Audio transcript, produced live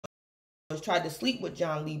tried to sleep with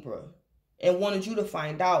John, Libra, and wanted you to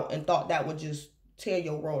find out and thought that would just tear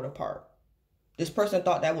your world apart. This person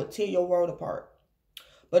thought that would tear your world apart.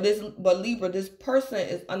 But Libra, this person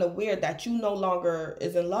is unaware that you no longer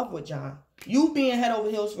is in love with John. You being head over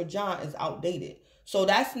heels for John is outdated. So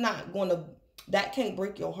that can't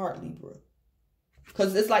break your heart, Libra.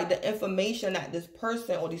 Because it's like the information that this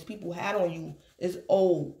person or these people had on you is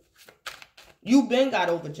old. You been got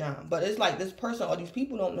over John, but it's like this person or these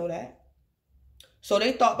people don't know that. So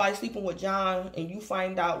they thought by sleeping with John and you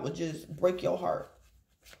find out would just break your heart.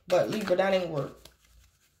 But Libra, that ain't work.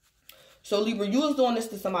 So Libra, you was doing this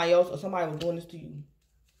to somebody else or somebody was doing this to you.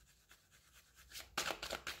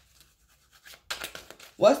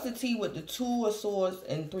 What's the tea with the 2 of Swords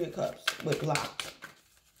and 3 of Cups with blocks?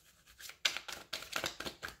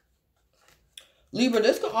 Libra,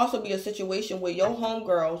 this could also be a situation where your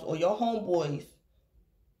homegirls or your homeboys.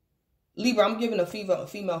 Libra, I'm giving a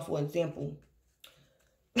female for example.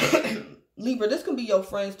 Libra, this can be your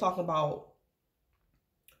friends talking about,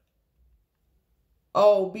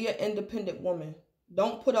 oh, be an independent woman.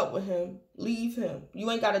 Don't put up with him. Leave him. You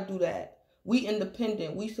ain't got to do that. We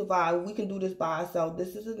independent. We survive. We can do this by ourselves.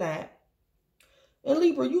 This is that. And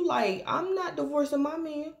Libra, you like, I'm not divorcing my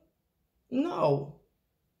man. No.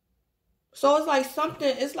 So it's like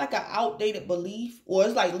it's like an outdated belief. Or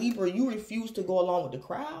it's like, Libra, you refuse to go along with the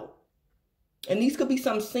crowd. And these could be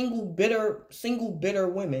some single bitter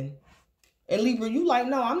women. And Libra, you like,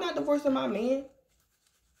 no, I'm not divorcing my man.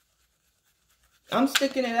 I'm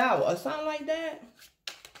sticking it out or something like that.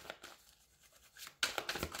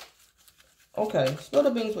 Okay, spill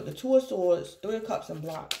the beans with the 2 of Swords, 3 of Cups, and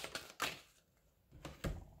blocks.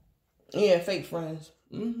 Yeah, fake friends.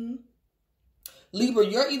 Libra,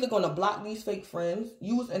 you're either going to block these fake friends.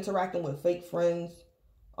 You was interacting with fake friends.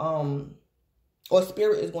 Or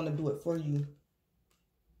Spirit is going to do it for you.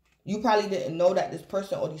 You probably didn't know that this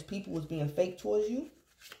person or these people was being fake towards you.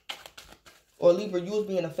 Or Libra, you was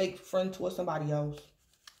being a fake friend towards somebody else.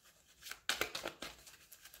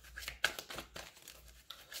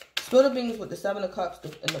 Spill the beans with the 7 of Cups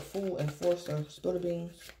and the Fool and Forcer. Spill the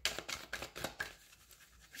beans.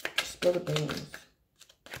 Spill the beans.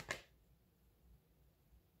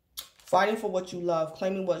 Fighting for what you love.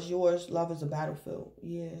 Claiming what's yours. Love is a battlefield.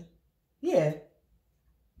 Yeah. Yeah.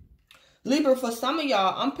 Libra, for some of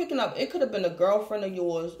y'all, I'm picking up, it could have been a girlfriend of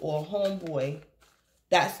yours or a homeboy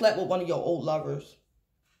that slept with one of your old lovers.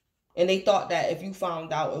 And they thought that if you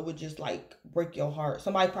found out, it would just like break your heart.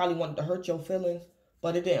 Somebody probably wanted to hurt your feelings,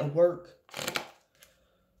 but it didn't work.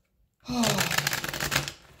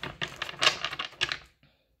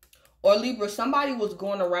 Or Libra, somebody was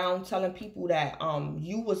going around telling people that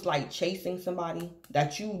you was like chasing somebody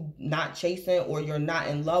that you not chasing or you're not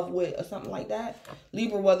in love with or something like that.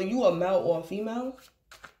 Libra, whether you a male or a female.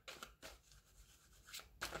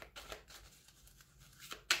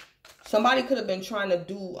 Somebody could have been trying to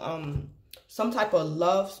do some type of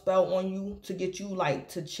love spell on you to get you like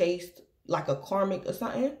to chase like a karmic or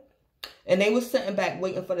something. And they was sitting back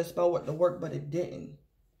waiting for the spell work to work, but it didn't.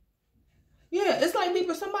 Yeah, it's like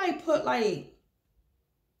Libra, somebody put like,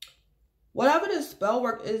 whatever the spell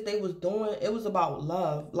work is they was doing, it was about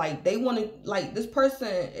love. Like they wanted, like this person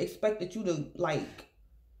expected you to like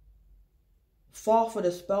fall for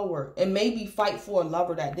the spell work and maybe fight for a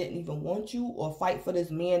lover that didn't even want you or fight for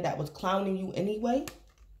this man that was clowning you anyway,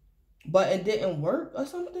 but it didn't work or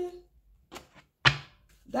something.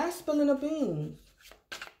 That's spilling the beans.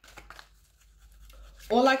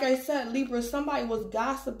 Or like I said, Libra, somebody was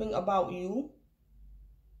gossiping about you,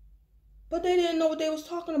 but they didn't know what they was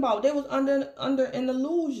talking about. They was under an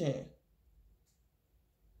illusion.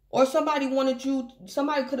 Or somebody wanted you,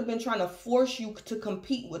 somebody could have been trying to force you to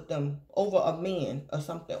compete with them over a man or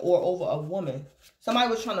something, or over a woman. Somebody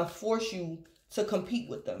was trying to force you to compete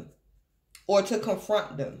with them or to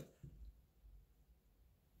confront them.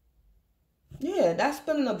 Yeah, that's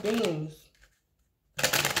spilling the beans.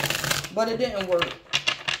 But it didn't work.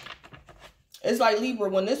 It's like Libra,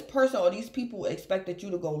 when this person or these people expected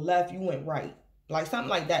you to go left, you went right. Like something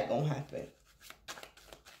like that gonna happen.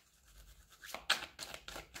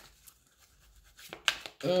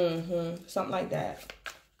 Something like that.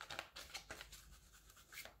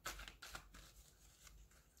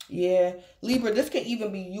 Yeah. Libra, this could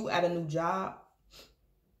even be you at a new job.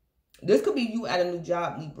 This could be you at a new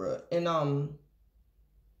job, Libra. And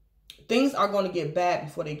things are going to get bad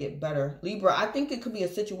before they get better. Libra, I think it could be a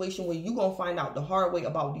situation where you're going to find out the hard way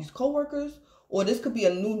about these coworkers. Or this could be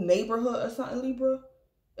a new neighborhood or something, Libra.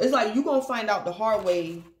 It's like you're going to find out the hard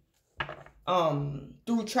way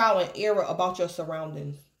through trial and error about your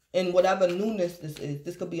surroundings. And whatever newness this is.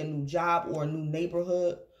 This could be a new job or a new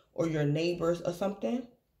neighborhood or your neighbors or something.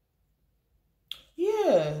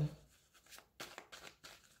 Yeah.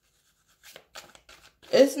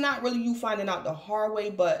 It's not really you finding out the hard way,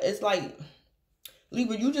 but it's like,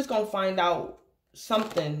 Libra, you just gonna find out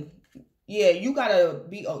something. Yeah, you gotta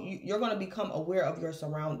be, you're gonna become aware of your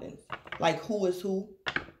surroundings. Like, who is who.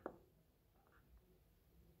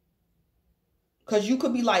 Because you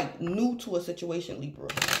could be, like, new to a situation, Libra.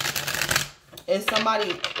 And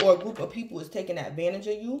somebody or a group of people is taking advantage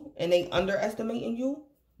of you. And they underestimating you.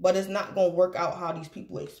 But it's not going to work out how these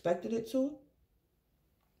people expected it to.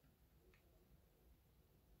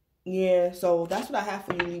 Yeah, so that's what I have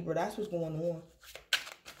for you, Libra. That's what's going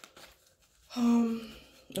on.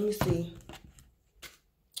 Let me see.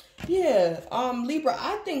 Yeah, Libra,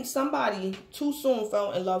 I think somebody too soon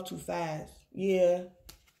fell in love too fast. Yeah.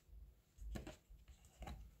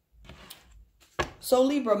 So,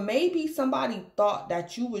 Libra, maybe somebody thought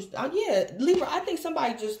that you was... yeah, Libra, I think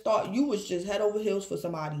somebody just thought you was just head over heels for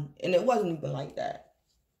somebody. And it wasn't even like that.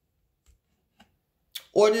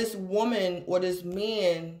 Or this woman or this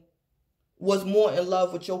man was more in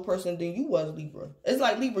love with your person than you was, Libra. It's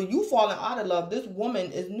like, Libra, you falling out of love. This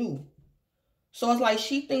woman is new. So, it's like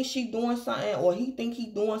she thinks she doing something, or he think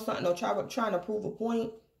he doing something, or trying to prove a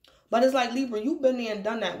point. But it's like, Libra, you've been there and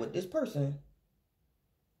done that with this person.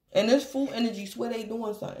 And this full energy swear they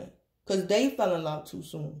doing something. Because they fell in love too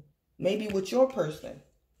soon. Maybe with your person.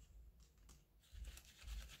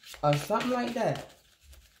 Or something like that.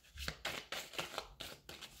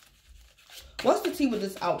 What's the tea with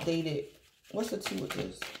this outdated? What's the tea with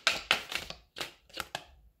this?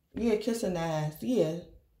 Yeah, kissing ass. Yeah.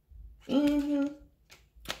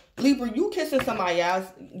 Libra, you kissing somebody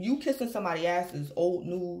else. You kissing somebody ass is old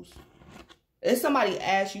news. It's somebody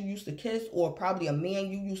ass you used to kiss, or probably a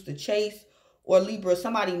man you used to chase, or Libra,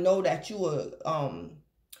 somebody know that you were,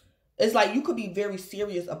 it's like you could be very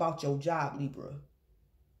serious about your job, Libra.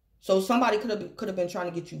 So somebody could have been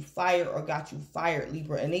trying to get you fired or got you fired,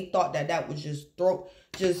 Libra, and they thought that that was just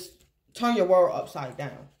turn your world upside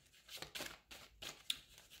down.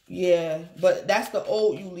 Yeah, but that's the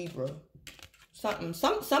old you, Libra.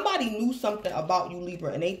 Somebody knew something about you,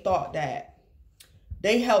 Libra, and they thought that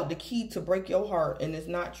they held the key to break your heart, and it's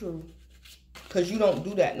not true. Because you don't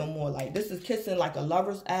do that no more. Like, this is kissing like a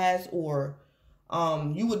lover's ass, or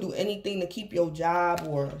you would do anything to keep your job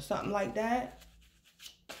or something like that.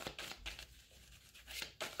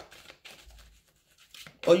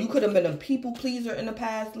 Or you could have been a people pleaser in the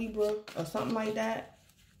past, Libra, or something like that.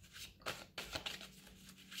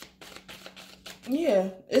 Yeah,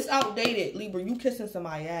 it's outdated, Libra. You kissing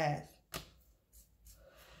somebody's ass.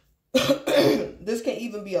 This can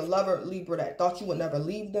even be a lover, Libra, that thought you would never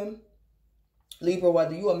leave them. Libra,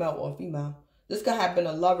 whether you a male or a female. This could have been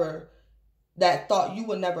a lover that thought you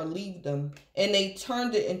would never leave them, and they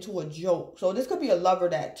turned it into a joke. So this could be a lover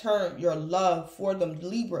that turned your love for them,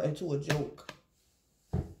 Libra, into a joke.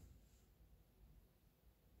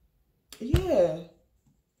 Yeah.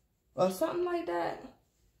 Or something like that.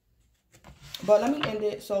 But let me end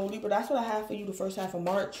it. So, Libra, that's what I have for you the first half of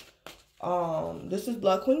March. This is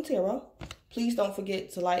Blood Queen Tarot. Please don't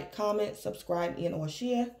forget to like, comment, subscribe, and or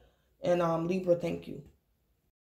share. And Libra, thank you.